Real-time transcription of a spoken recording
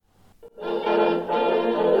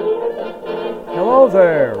Hello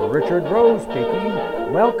there, Richard Rose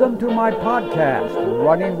speaking. Welcome to my podcast,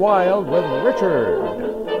 Running Wild with Richard.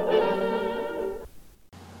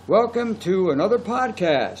 Welcome to another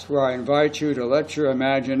podcast where I invite you to let your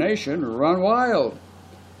imagination run wild.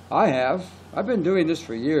 I've been doing this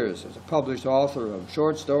for years as a published author of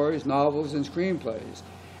short stories, novels, and screenplays.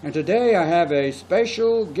 And today I have a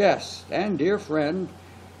special guest and dear friend,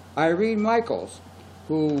 Irene Michaels,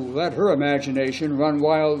 who let her imagination run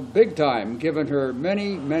wild big time, given her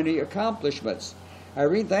many, many accomplishments.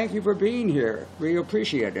 Irene, thank you for being here. We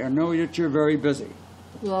appreciate it. I know that you're very busy.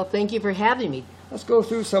 Well, thank you for having me. Let's go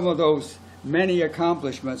through some of those many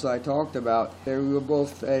accomplishments I talked about. You were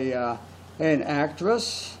both an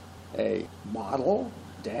actress, a model,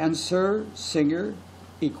 dancer, singer,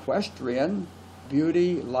 equestrian,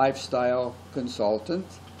 beauty lifestyle consultant,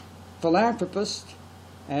 philanthropist,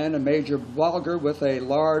 and a major blogger with a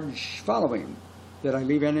large following. Did I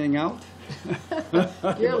leave anything out?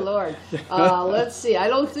 Dear Lord. Let's see. I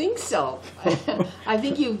don't think so. I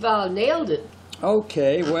think you've nailed it.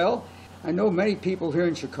 Okay, well, I know many people here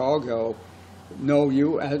in Chicago know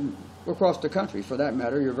you, and across the country for that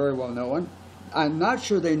matter. You're very well known. I'm not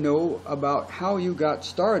sure they know about how you got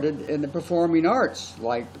started in the performing arts.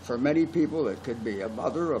 Like for many people, it could be a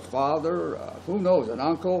mother, a father, who knows, an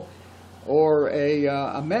uncle, or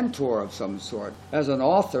a mentor of some sort. As an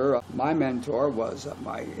author, my mentor was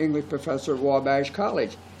my English professor at Wabash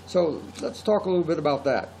College. So let's talk a little bit about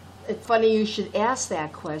that. It's funny you should ask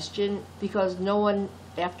that question because no one,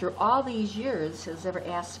 after all these years, has ever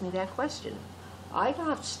asked me that question. I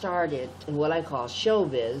got started in what I call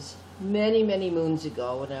showbiz many, many moons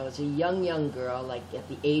ago when I was a young girl, like at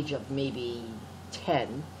the age of maybe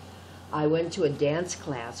 10. I went to a dance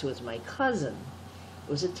class with my cousin. It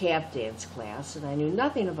was a tap dance class, and I knew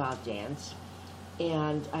nothing about dance.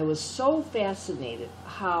 And I was so fascinated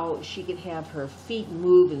how she could have her feet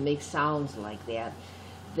move and make sounds like that,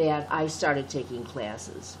 that I started taking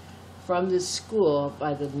classes from this school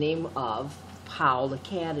by the name of Powell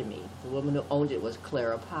Academy. The woman who owned it was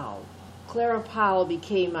Clara Powell. Clara Powell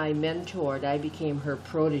became my mentor, and I became her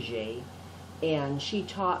protege, and she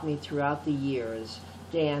taught me throughout the years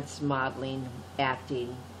dance, modeling,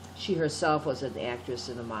 acting. She herself was an actress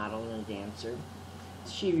and a model and a dancer.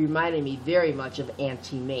 She reminded me very much of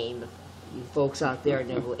Auntie Mame. You folks out there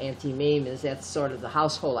know who Auntie Mame is. That's sort of the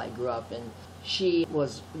household I grew up in. She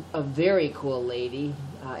was a very cool lady.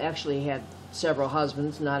 Actually had several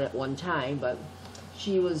husbands, not at one time, but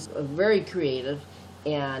she was very creative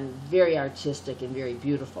and very artistic and very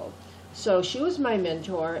beautiful. So she was my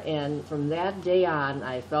mentor, and from that day on,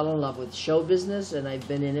 I fell in love with show business, and I've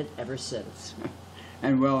been in it ever since.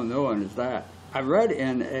 And well known as that. I read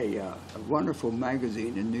in a wonderful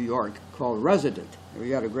magazine in New York called Resident. We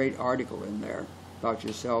got a great article in there about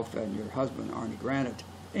yourself and your husband, Arnie Granite.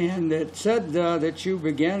 And it said that you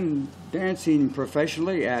began dancing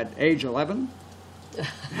professionally at age 11.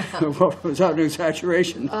 Was that an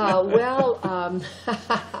exaggeration?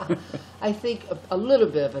 I think a little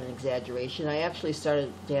bit of an exaggeration. I actually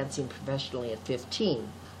started dancing professionally at 15.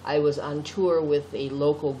 I was on tour with a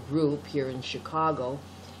local group here in Chicago,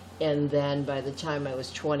 and then by the time I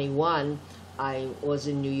was 21, I was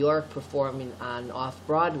in New York performing on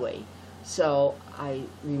Off-Broadway. So I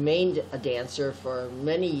remained a dancer for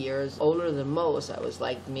many years, older than most. I was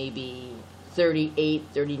like maybe 38,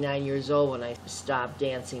 39 years old when I stopped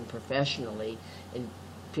dancing professionally and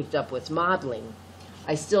picked up with modeling.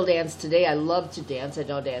 I still dance today. I love to dance. I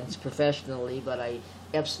don't dance professionally, but I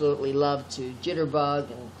absolutely love to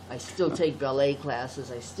jitterbug, and I still take ballet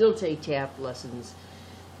classes. I still take tap lessons,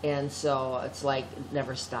 and so it's like it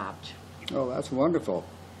never stopped. Oh, that's wonderful.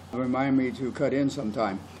 Remind me to cut in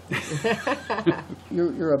sometime.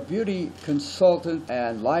 You're a beauty consultant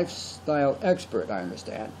and lifestyle expert, I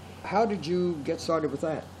understand. How did you get started with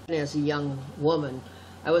that? As a young woman,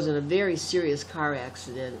 I was in a very serious car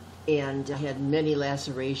accident, and I had many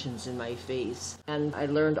lacerations in my face. And I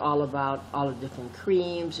learned all about all the different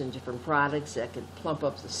creams and different products that could plump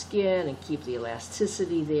up the skin and keep the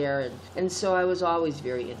elasticity there. And so I was always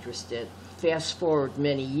very interested. Fast forward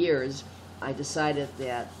many years, I decided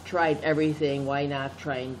that tried everything, why not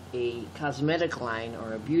trying a cosmetic line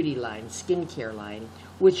or a beauty line, skincare line,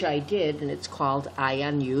 which I did, and it's called Eye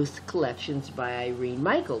on Youth Collections by Irene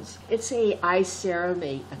Michaels. It's a eye serum,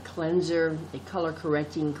 a cleanser, a color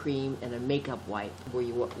correcting cream, and a makeup wipe where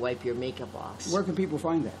you wipe your makeup off. Where can people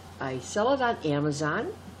find that? I sell it on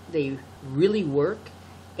Amazon. They really work,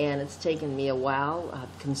 and it's taken me a while.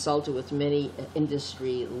 I've consulted with many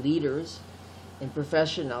industry leaders and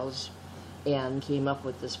professionals and came up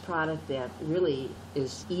with this product that really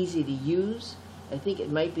is easy to use I think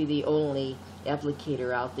it might be the only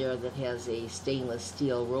applicator out there that has a stainless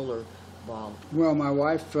steel roller ball. Well, my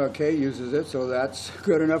wife, Kay, uses it, so that's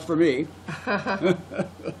good enough for me.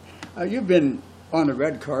 You've been on the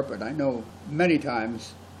red carpet, I know, many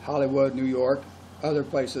times, Hollywood, New York, other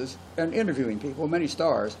places, and interviewing people, many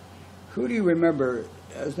stars. Who do you remember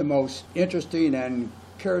as the most interesting and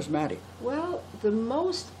charismatic? Well, the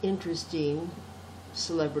most interesting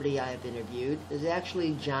celebrity I've interviewed is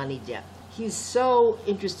actually Johnny Depp. He's so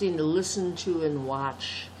interesting to listen to and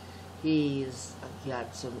watch. He's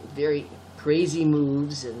got some very crazy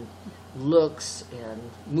moves and looks and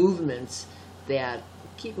movements that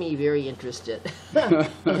keep me very interested,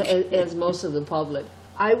 as most of the public.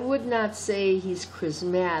 I would not say he's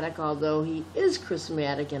charismatic, although he is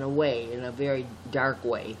charismatic in a way, in a very dark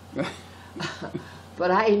way.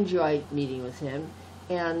 But I enjoyed meeting with him.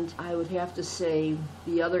 And I would have to say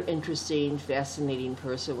the other interesting, fascinating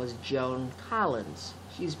person was Joan Collins.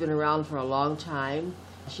 She's been around for a long time.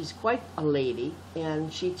 She's quite a lady,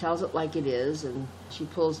 and she tells it like it is, and she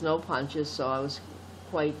pulls no punches, so I was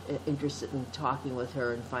quite interested in talking with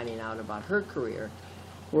her and finding out about her career.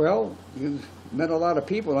 Well, you've met a lot of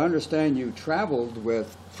people. I understand you traveled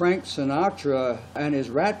with Frank Sinatra and his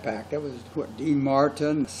Rat Pack. That was, what, Dean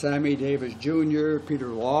Martin, Sammy Davis Jr., Peter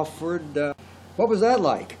Lawford. What was that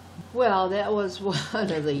like? Well, that was one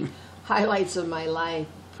of the highlights of my life.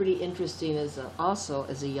 Pretty interesting also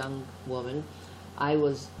as a young woman. I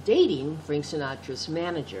was dating Frank Sinatra's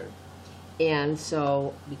manager. And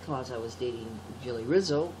so, because I was dating Jilly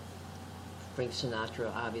Rizzo, Frank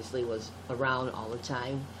Sinatra obviously was around all the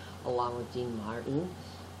time, along with Dean Martin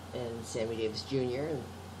and Sammy Davis Jr.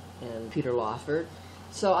 and Peter Lawford.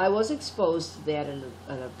 So I was exposed to that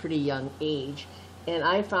at a pretty young age. And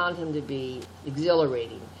I found him to be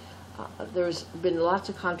exhilarating. There's been lots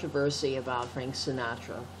of controversy about Frank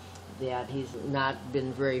Sinatra, that he's not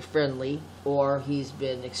been very friendly or he's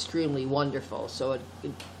been extremely wonderful. So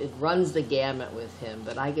it runs the gamut with him.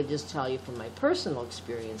 But I could just tell you from my personal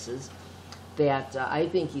experiences that I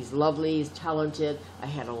think he's lovely, he's talented. I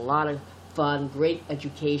had a lot of fun, great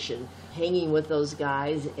education hanging with those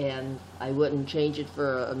guys, and I wouldn't change it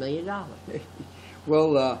for $1 million.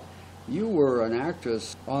 Well, you were an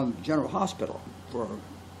actress on General Hospital for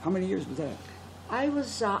how many years was that? I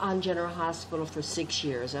was on General Hospital for 6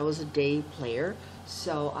 years. I was a day player,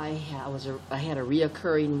 so I had a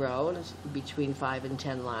reoccurring role between 5 and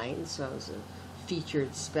 10 lines. So I was a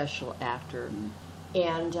featured special actor,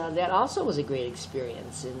 and that also was a great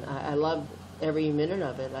experience. And I loved every minute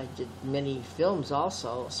of it. I did many films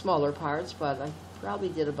also, smaller parts, but I probably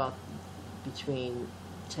did about between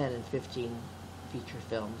 10 and 15 feature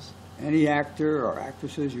films. Any actor or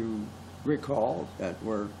actresses you recall that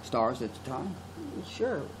were stars at the time?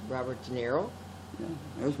 Sure, Robert De Niro. Yeah,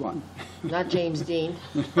 there's one. Not James Dean.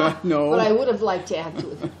 No. But I would have liked to act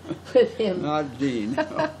with him. Not Dean.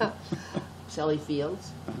 Sally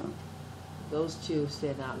Fields. Uh-huh. Those two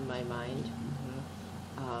stand out in my mind.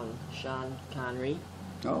 Sean Connery.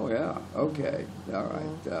 Oh, yeah. Okay. All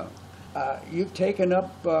right. You've taken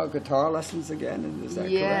up guitar lessons again, is that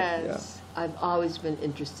correct? Yes. I've always been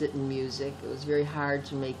interested in music. It was very hard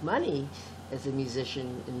to make money as a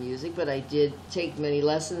musician in music, but I did take many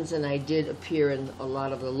lessons, and I did appear in a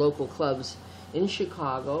lot of the local clubs in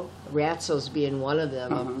Chicago, Ratso's being one of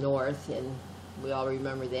them up north, and we all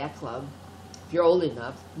remember that club, if you're old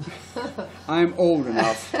enough. I'm old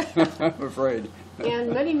enough, I'm afraid.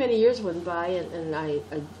 And many, many years went by, and I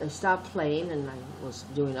stopped playing, and I was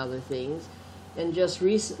doing other things. And just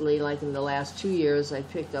recently, like in the last 2 years, I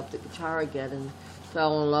picked up the guitar again and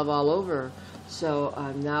fell in love all over. So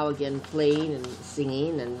I'm now again playing and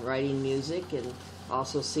singing and writing music, and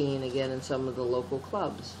also singing again in some of the local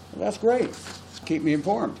clubs. Well, that's great. Keep me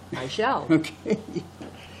informed. I shall. Okay.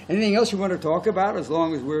 Anything else you want to talk about as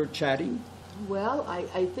long as we're chatting? Well,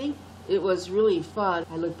 I think it was really fun.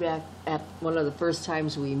 I look back at one of the first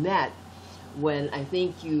times we met, when I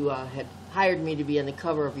think you had hired me to be on the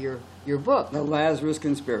cover of your book. The Lazarus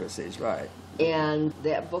Conspiracies, right. And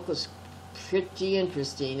that book was pretty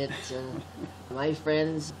interesting. It, my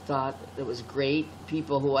friends thought it was great.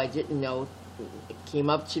 People who I didn't know came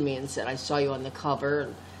up to me and said, I saw you on the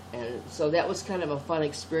cover. And so that was kind of a fun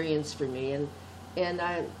experience for me. And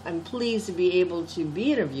I'm pleased to be able to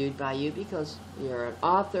be interviewed by you, because you're an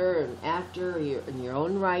author, an actor, you're in your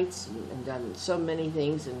own rights, and done so many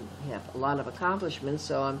things and have a lot of accomplishments.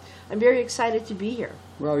 So I'm very excited to be here.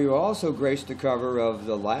 Well, you also graced the cover of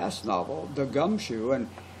the last novel, The Gumshoe, and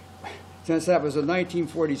since that was in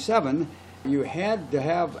 1947, you had to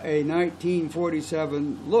have a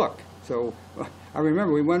 1947 look. So I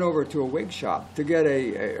remember we went over to a wig shop to get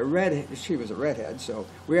a red, she was a redhead, so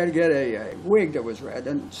we had to get a wig that was red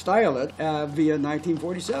and style it via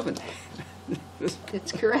 1947.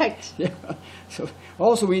 It's correct. Yeah. So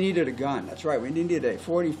also we needed a gun. That's right. We needed a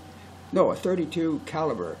 32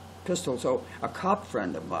 caliber pistol. So a cop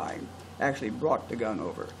friend of mine actually brought the gun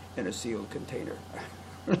over in a sealed container.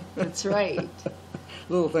 That's right.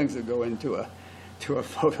 Little things that go into a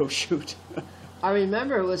photo shoot. I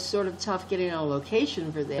remember it was sort of tough getting on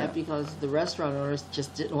location for that because the restaurant owners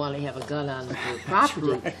just didn't want to have a gun on their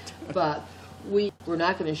property. Right. But we were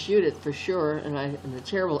not going to shoot it for sure, and a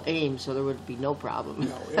terrible aim, so there would be no problem.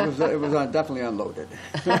 No, it was definitely unloaded.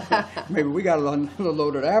 Maybe we got it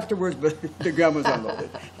unloaded afterwards, but the gun was unloaded.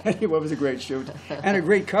 Anyway, it was a great shoot and a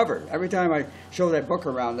great cover. Every time I show that book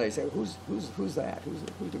around, they say, "Who's that?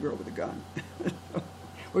 Who's the girl with the gun?"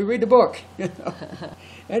 We read the book.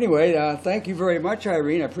 Anyway, thank you very much,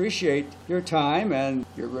 Irene. I appreciate your time and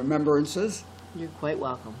your remembrances. You're quite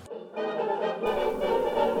welcome.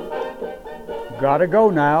 Gotta go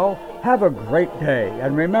now. Have a great day.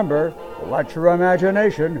 And remember, let your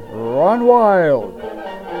imagination run wild.